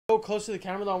So close to the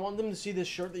camera though, I want them to see this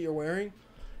shirt that you're wearing.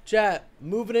 Chat,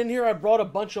 moving in here, I brought a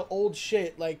bunch of old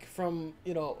shit, like from,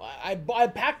 you know, I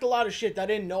packed a lot of shit that I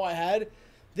didn't know I had.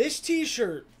 This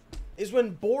t-shirt is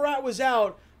when Borat was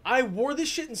out. I wore this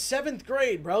shit in 7th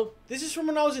grade, bro. This is from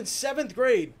when I was in 7th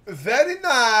grade. Very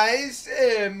nice.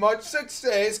 Much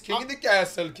success. King of the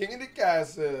castle. King of the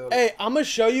castle. Hey, I'm gonna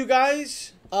show you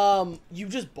guys. You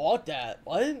just bought that.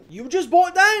 What? You just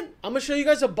bought that? I'm gonna show you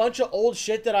guys a bunch of old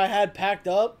shit that I had packed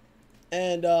up.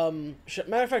 And,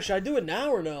 matter of fact, should I do it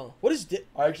now or no? What is this?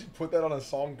 I actually put that on a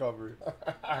song cover.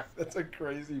 That's a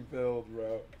crazy build,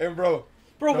 bro. And, bro.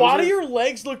 Bro, why do your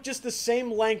legs look just the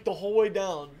same length the whole way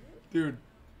down? Dude,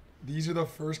 these are the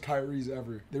first Kyries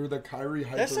ever. They were the Kyrie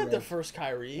Hyper That's not Rev. the first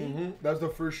Kyrie. That was the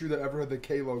first shoe that ever had the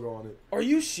K logo on it. Are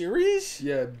you serious?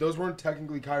 Yeah, those weren't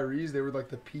technically Kyries. They were like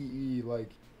the PE, like,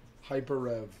 Hyper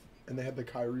Rev. And they had the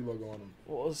Kyrie logo on them.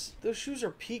 Well, those shoes are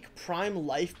peak prime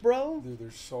life, bro. Dude,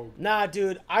 they're so good. Nah,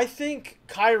 dude. I think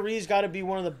Kyrie's got to be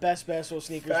one of the best basketball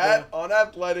sneakers, Fat, bro.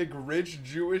 unathletic, rich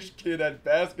Jewish kid at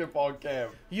basketball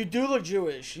camp. You do look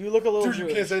Jewish. You look a little Dude, Jewish.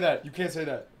 you can't say that. You can't say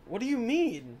that. What do you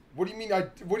mean? What do you mean?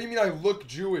 What do you mean? I look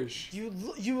Jewish? You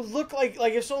look like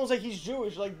if someone was like he's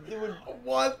Jewish, like it would.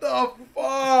 What the fuck?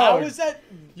 How is that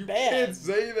You bad? can't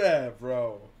say that,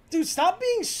 bro. Dude, stop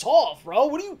being soft, bro.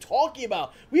 What are you talking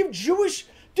about? We have Jewish.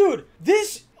 Dude,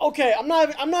 this. Okay, I'm not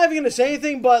even gonna say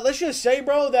anything, but let's just say,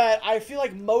 bro, that I feel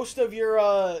like most of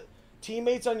your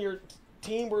teammates on your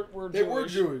team were Jewish. They were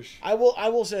Jewish. I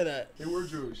will say that. They were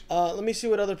Jewish. Let me see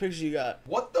what other pictures you got.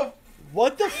 What the?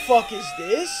 What the fuck is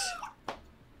this?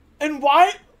 And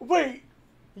why? Wait,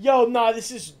 yo, nah,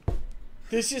 this is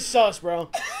sus, bro.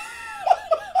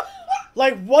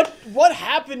 Like, what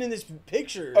happened in this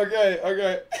picture?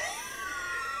 Okay.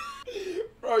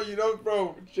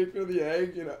 Bro, chicken or the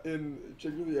egg in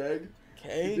chicken or the egg.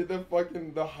 Okay. He did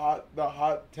the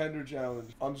hot tender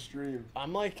challenge on stream. I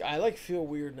feel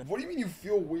weird now. What do you mean you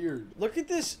feel weird? Look at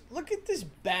this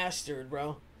bastard,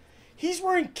 bro. He's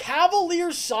wearing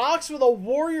Cavalier socks with a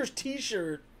Warriors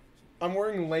t-shirt. I'm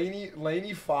wearing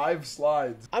Laney 5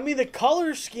 slides. I mean, the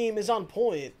color scheme is on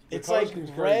point. It's like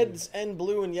reds and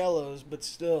blue and yellows, but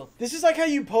still. This is like how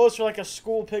you pose for like a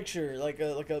school picture, like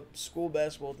a school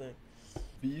basketball thing.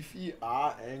 Beefy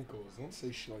ankles. Don't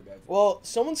say shit like that. Well,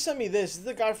 someone sent me this. This is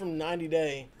the guy from 90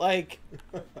 Day. Like,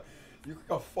 you look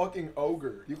like a fucking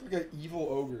ogre. You look like an evil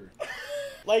ogre.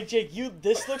 Like, Jake,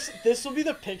 this will be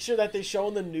the picture that they show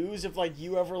in the news if like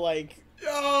you ever like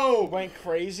went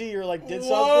crazy or like did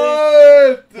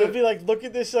something. They'll be like, look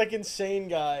at this like insane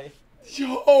guy.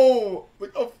 Yo,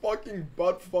 look how fucking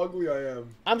butt fugly I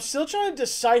am. I'm still trying to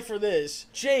decipher this.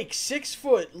 Jake, 6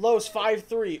 foot, Los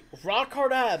 5'3", rock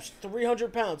hard abs,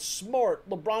 300 pounds, smart,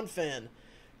 LeBron fan,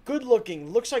 good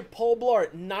looking, looks like Paul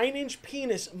Blart, 9-inch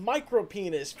penis, micro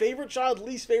penis, favorite child,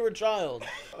 least favorite child.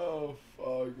 Oh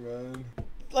fuck, man.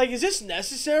 Like, is this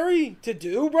necessary to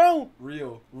do, bro?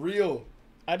 Real.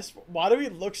 Why do we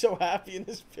look so happy in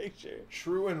this picture?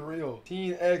 True and real.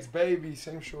 Teen X baby,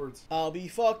 same shorts. I'll be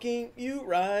fucking you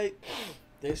right.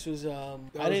 This was, I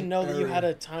didn't know that you had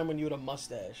a time when you had a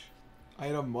mustache. I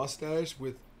had a mustache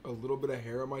with a little bit of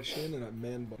hair on my chin and a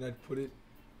man bun. And I'd put it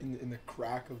in the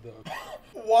crack of the...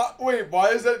 What? Wait, why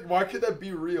is that? Why could that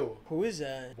be real? Who is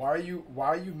that? Why are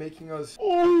you making us...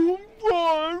 Bro!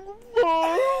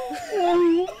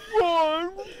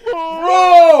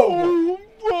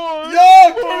 Yo,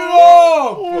 turn it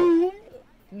off!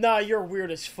 Nah, you're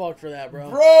weird as fuck for that, bro.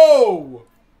 Bro!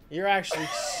 You're actually...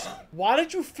 Why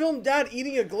did you film Dad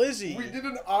eating a glizzy? We did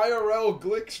an IRL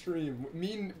Glick stream.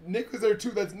 Nick was there too.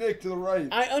 That's Nick to the right.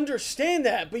 I understand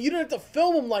that, but you didn't have to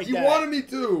film him like that. You wanted me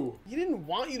to. He didn't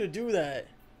want you to do that.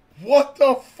 What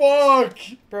the fuck?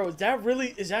 Bro, is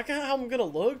that kind of how I'm gonna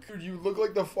look? Dude, you look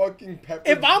like the fucking Pepper.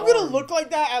 If I'm gonna look like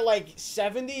that at like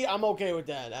 70, I'm okay with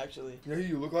that, actually. You know who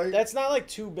you look like? That's not like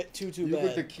too bad. You look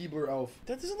like the Keebler elf.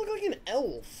 That doesn't look like an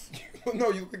elf. No,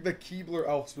 you look like the Keebler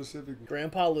elf specifically.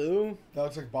 Grandpa Lou? That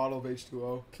looks like Bottle of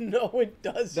H2O. No, it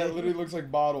doesn't. That literally looks like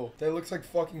Bottle. That looks like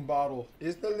fucking Bottle.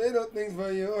 It's the little things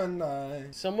for you and I.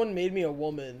 Someone made me a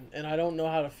woman, and I don't know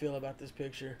how to feel about this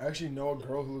picture. I actually know a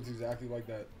girl who looks exactly like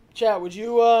that. Chat, would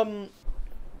you,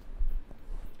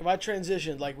 if I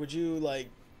transitioned, like, would you, like,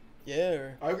 yeah,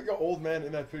 or... I think an old man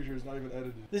in that picture is not even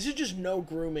edited. This is just no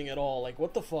grooming at all. Like,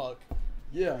 what the fuck?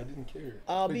 Yeah, I didn't care.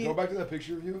 Wait, go back to that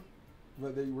picture of you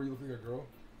where you look like a girl.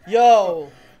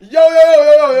 Yo.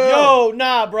 Yo,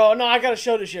 nah, bro. No, I gotta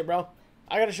show this shit, bro.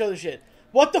 I gotta show this shit.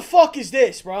 What the fuck is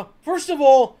this, bro? First of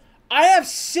all, I have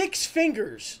 6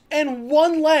 fingers and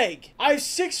 1 leg. I have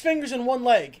 6 fingers and 1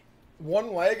 leg.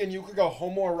 1 leg and you look like a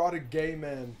homoerotic gay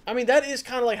man. I mean, that is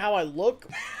kind of like how I look.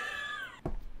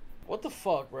 What the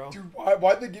fuck, bro? Dude,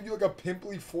 why'd they give you like a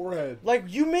pimply forehead? Like,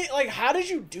 you made, like, how did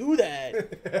you do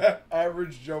that?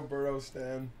 Average Joe Burrow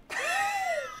stan.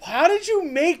 How did you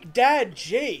make Dad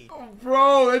Jake? Oh,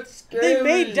 bro, that's scary. They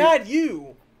made Dad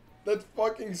you. That's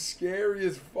fucking scary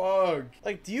as fuck.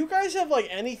 Like, do you guys have, like,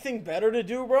 anything better to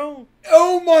do, bro?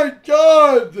 Oh my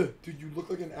god! Dude, you look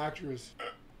like an actress.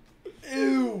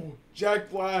 Ew. Jack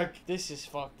Black. This is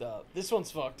fucked up. This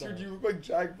one's fucked up. Dude, you look like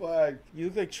Jack Black. You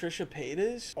look like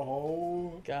𝗟𝗍𝗍𝗯?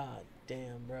 Oh. God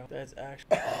damn, bro. That's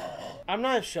actually... I'm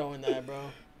not showing that, bro.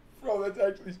 Bro, that's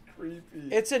actually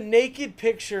creepy. It's a naked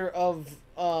picture of,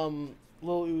 Lil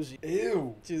Uzi.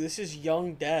 Ew. Dude, this is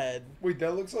young Dad. Wait,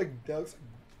 that looks like DeFaro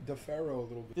a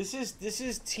little bit. This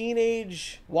is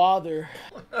teenage Wather.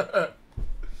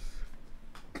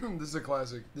 This is a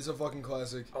classic. This is a fucking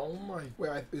classic. Oh my...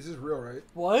 Wait, this is real, right?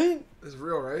 What? This is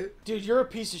real, right? Dude, you're a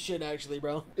piece of shit, actually,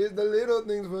 bro. It's the little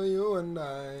things for you and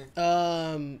I.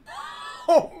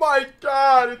 Oh my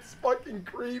god, it's fucking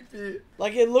creepy.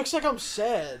 Like, it looks like I'm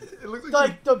sad. It looks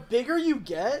like the bigger you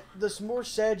get, the more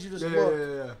sad you just look.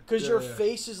 Yeah. Because your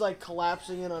face is, like,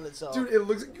 collapsing in on itself. Dude, it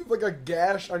looks like you have, like, a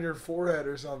gash on your forehead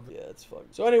or something. Yeah, it's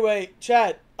fucked. So, anyway,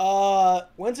 chat,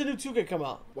 when's the new 2K come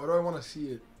out? Why do I want to see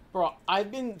it? Bro,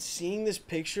 I've been seeing this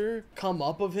picture come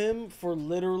up of him for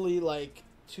literally, like,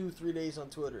 2-3 days on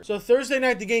Twitter. So Thursday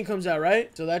night the game comes out,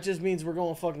 right? So that just means we're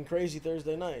going fucking crazy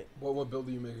Thursday night. What build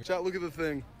are you making? Chat, look at the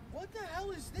thing. What the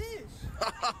hell is this?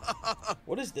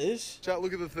 What is this? Chat,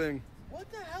 look at the thing. What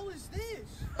the hell is this?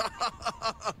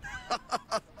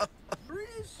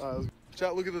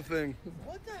 Chat, look at the thing.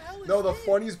 What the hell is No, the this?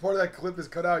 funniest part of that clip is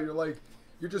cut out.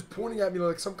 You're just pointing at me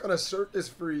like some kind of circus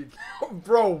freak.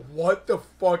 Bro, what the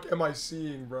fuck am I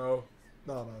seeing, bro?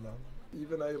 No.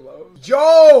 Even a low.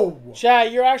 Yo!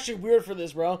 Chat, you're actually weird for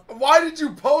this, bro. Why did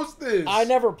you post this? I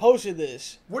never posted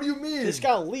this. What do you mean? This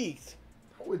got leaked.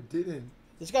 No, it didn't.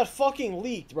 This got fucking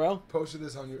leaked, bro. Posted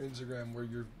this on your Instagram where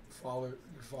your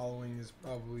following is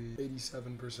probably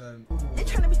 87%. They're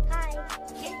trying to be high.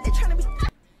 They're trying to be high.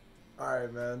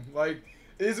 Alright, man. Like,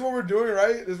 this is what we're doing,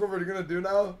 right? This is what we're gonna do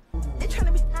now? They're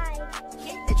trying to be high.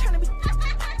 They're trying to be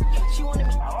high. She wanna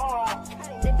be high.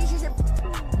 The bitches are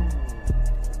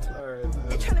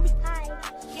trying to be high.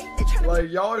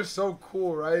 Like, y'all are so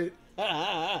cool, right?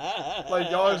 Like,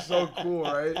 y'all are so cool,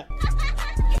 right?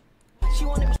 She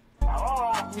wanna be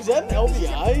Was that an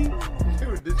LBI?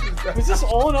 Dude, this is the Was this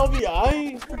all an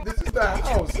LBI? Dude, this is the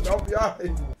house in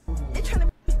LBI. They're trying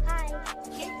to be high.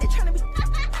 They're trying to be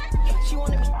high. She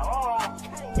wanna be high.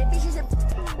 The bitches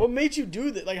are What made you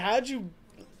do that? Like, how'd you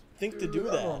think to do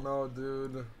that? I don't know,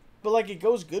 dude. But, like, it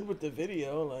goes good with the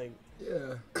video, like...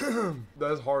 Yeah.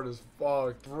 That's hard as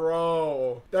fuck.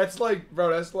 Bro. That's like,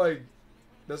 yeah.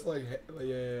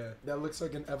 That looks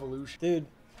like an evolution. Dude,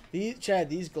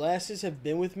 these glasses have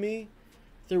been with me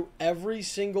through every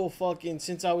single fucking,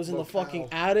 since I was in the fucking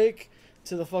attic,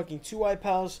 to the fucking 2-Wipe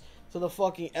house, to the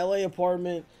fucking LA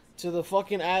apartment, to the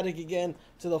fucking attic again,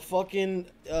 to the fucking,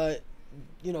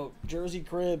 Jersey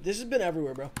crib. This has been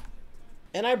everywhere, bro.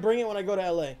 And I bring it when I go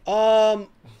to LA.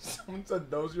 Someone said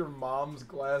those are your mom's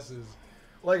glasses.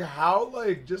 Like, how,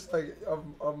 like, just, like,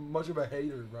 much of a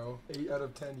hater, bro. 8 out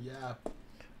of 10, yeah.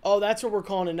 Oh, that's what we're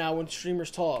calling it now when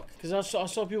streamers talk. Because I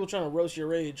saw people trying to roast your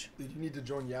rage. Dude, you need to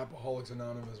join Yapaholics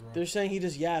Anonymous, bro. They're saying he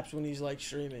just yaps when he's, like,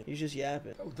 streaming. He's just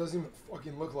yapping. That doesn't even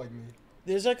fucking look like me.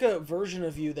 There's, like, a version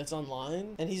of you that's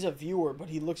online, and he's a viewer, but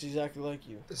he looks exactly like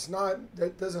you. It's not,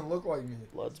 that doesn't look like me.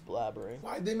 Blood's blabbering.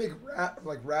 Why'd they make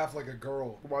Raph like a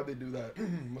girl? Why'd they do that?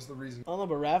 What's the reason? I don't know,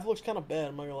 but Raph looks kind of bad,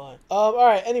 I'm not gonna lie.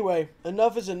 Alright, anyway.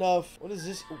 Enough is enough. What is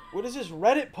this? What is this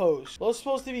Reddit post?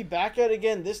 LosPollosTV to be back at it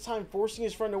again, this time forcing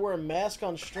his friend to wear a mask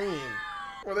on stream.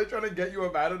 Were they trying to get you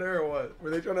up out of there or what?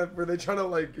 Were they trying to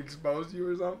like expose you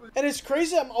or something? And it's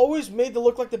crazy, I'm always made to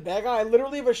look like the bad guy. I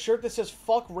literally have a shirt that says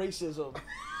fuck racism.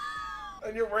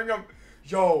 And you're wearing a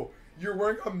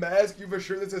mask, you have a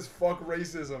shirt that says fuck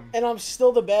racism. And I'm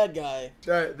still the bad guy.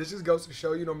 Chat, this just goes to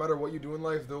show you no matter what you do in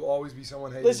life, there'll always be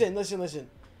someone hating. Listen.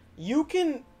 You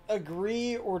can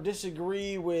agree or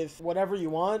disagree with whatever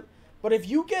you want, but if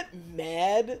you get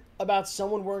mad about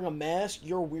someone wearing a mask,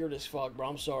 you're weird as fuck, bro.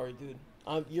 I'm sorry, dude.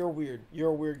 You're weird.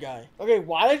 You're a weird guy. Okay,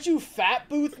 why did you fat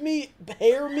booth me,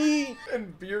 hair me?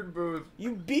 And beard booth.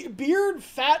 You beard,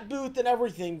 fat booth, and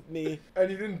everything me. And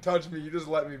you didn't touch me, you just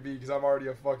let me be because I'm already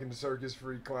a fucking circus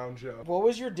freak clown show. What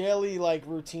was your daily, like,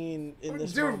 routine in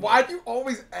this Dude, moment? why do you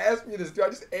always ask me this, dude? I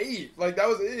just ate. Like, that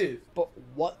was it. But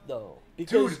what, though?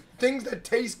 Because, Dude, things that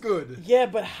taste good. yeah,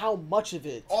 but how much of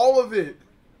it? All of it.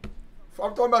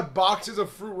 I'm talking about boxes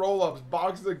of fruit roll-ups,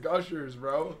 boxes of Gushers,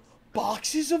 bro.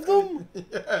 Boxes of them?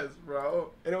 Yes,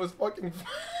 bro. And it was fucking...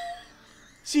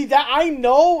 See, that I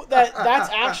know that that's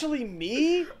actually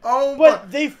me, Oh but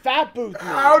my. they fat booth me.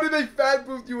 How did they fat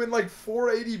booth you in like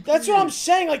 480p? That's what I'm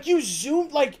saying. Like, you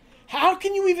zoomed, like, how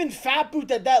can you even fat booth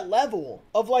at that level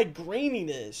of, like,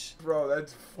 graininess? Bro,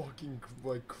 that's fucking,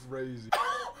 like, crazy.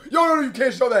 Yo, no, you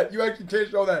can't show that. You actually can't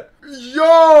show that.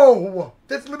 Yo!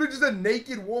 That's literally just a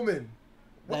naked woman.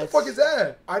 What the fuck is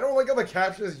that? I don't like how the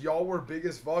caption is, y'all were big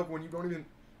as fuck when you don't even...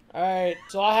 Alright,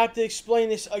 so I have to explain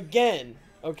this again,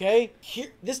 okay?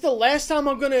 This is the last time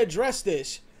I'm going to address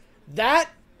this. That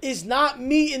is not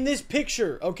me in this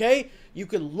picture, okay? You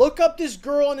can look up this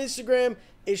girl on Instagram.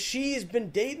 Is she has been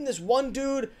dating this one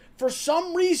dude for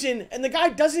some reason, and the guy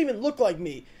doesn't even look like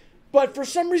me. But for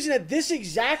some reason, at this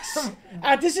exact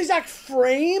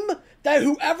frame, that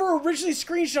whoever originally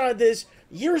screenshotted this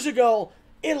years ago,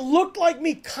 it looked like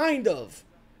me, kind of.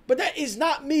 But that is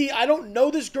not me. I don't know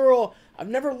this girl. I've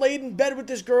never laid in bed with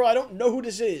this girl. I don't know who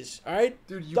this is. All right?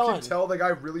 Dude, you can tell the guy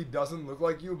really doesn't look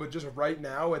like you, but just right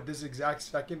now, at this exact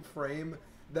second frame,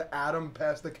 the Adam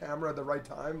passed the camera at the right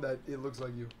time, that it looks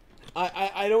like you.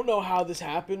 I don't know how this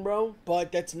happened, bro,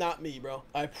 but that's not me, bro.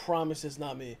 I promise it's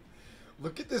not me.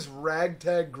 Look at this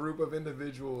ragtag group of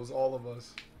individuals, all of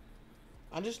us.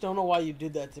 I just don't know why you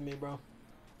did that to me, bro.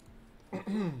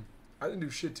 I didn't do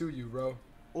shit to you, bro.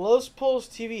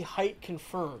 LosPollosTV height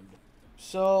confirmed.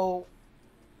 So,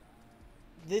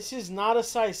 this is not a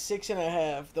size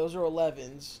 6.5. Those are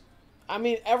 11s. I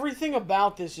mean, everything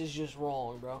about this is just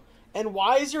wrong, bro. And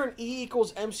why is there an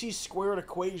E=mc²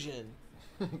 equation?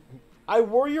 I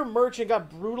wore your merch and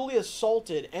got brutally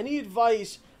assaulted. Any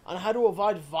advice on how to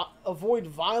avoid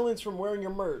violence from wearing your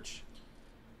merch?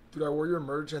 Dude, I wore your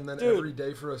merch and then every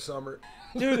day for a summer.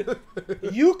 Dude,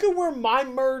 you could wear my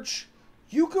merch.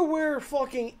 You could wear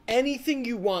fucking anything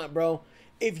you want, bro.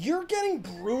 If you're getting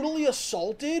brutally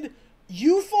assaulted,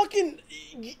 you fucking...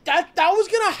 That was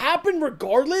gonna happen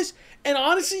regardless. And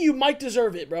honestly, you might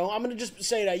deserve it, bro. I'm gonna just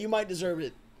say that. You might deserve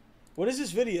it. What is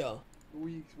this video?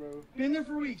 Weeks, bro. Been there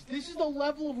for weeks. This is the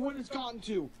level of what it's gotten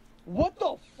to. What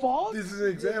the fuck? This is an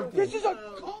example. This is a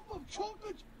cup of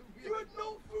chocolate. You had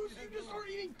no food, so you just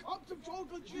started eating cups of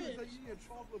chocolate chips. Like eating a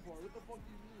chocolate bar. What the fuck do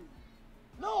you mean?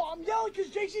 No, I'm yelling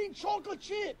because Jake's eating chocolate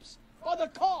chips by the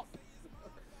cup.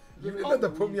 You didn't have to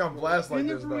put me on blast like Been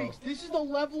there this, for though. weeks. This is the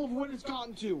level of what it's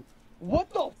gotten to. What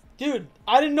the? Dude,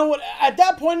 I didn't know what... At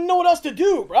that point, I didn't know what else to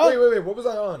do, bro. Wait. What was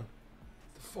I on?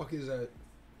 The fuck is that?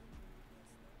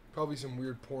 Probably some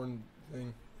weird porn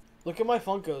thing. Look at my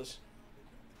Funkos.